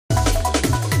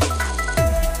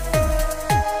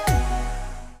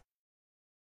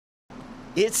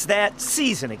It's that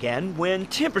season again when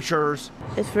temperatures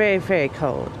It's very, very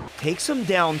cold. take some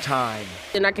downtime.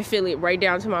 And I can feel it right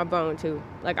down to my bone, too.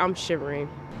 Like I'm shivering.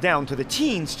 Down to the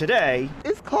teens today.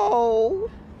 It's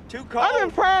cold. Too cold. I've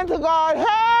been praying to God,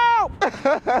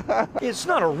 help! It's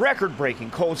not a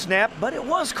record-breaking cold snap, but it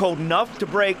was cold enough to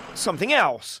break something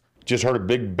else. Just heard a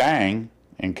big bang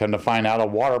and come to find out a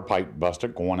water pipe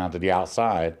busted going out to the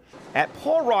outside. At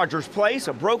Paul Rogers' place,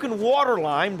 a broken water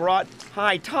line brought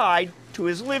high tide to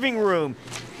his living room.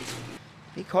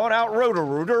 He called out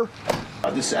Roto-Rooter.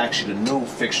 This is actually a new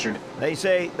fixture. They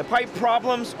say the pipe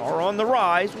problems are on the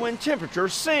rise when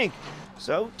temperatures sink,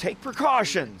 so take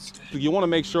precautions. You want to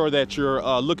make sure that you're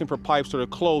looking for pipes that are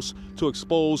close to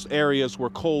exposed areas where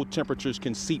cold temperatures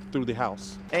can seep through the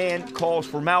house. And calls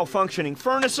for malfunctioning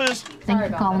furnaces. Thank you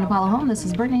for calling Apollo Home. This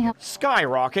is Brittany.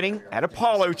 Skyrocketing at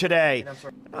Apollo today.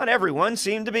 Not everyone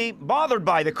seemed to be bothered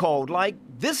by the cold, like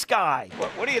this guy.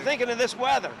 What are you thinking of this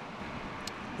weather?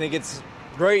 I think it's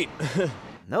great.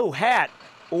 No hat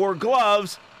or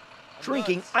gloves,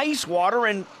 drinking ice water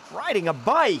and riding a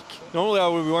bike. Normally I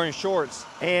would be wearing shorts.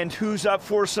 And who's up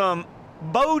for some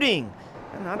boating?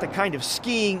 Not the kind of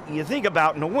skiing you think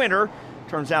about in the winter.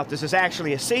 Turns out this is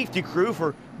actually a safety crew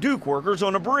for Duke workers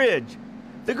on a bridge.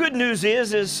 The good news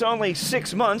is it's only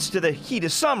 6 months to the heat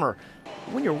of summer.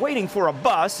 When you're waiting for a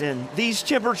bus in these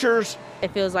temperatures,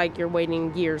 It feels like you're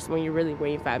waiting years when you're really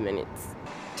waiting 5 minutes.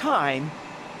 time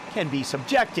can be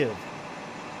subjective.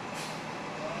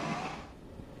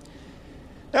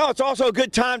 Now, it's also a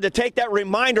good time to take that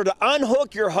reminder to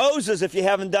unhook your hoses if you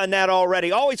haven't done that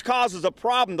already. Always causes a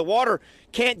problem. The water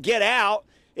can't get out.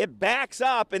 It backs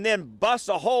up and then busts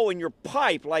a hole in your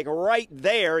pipe, like right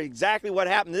there. Exactly what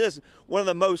happened to this. One of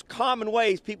the most common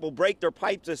ways people break their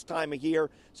pipes this time of year.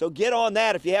 So get on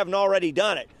that if you haven't already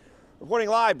done it. Reporting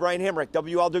live, Brian Hemrick,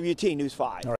 WLWT News 5.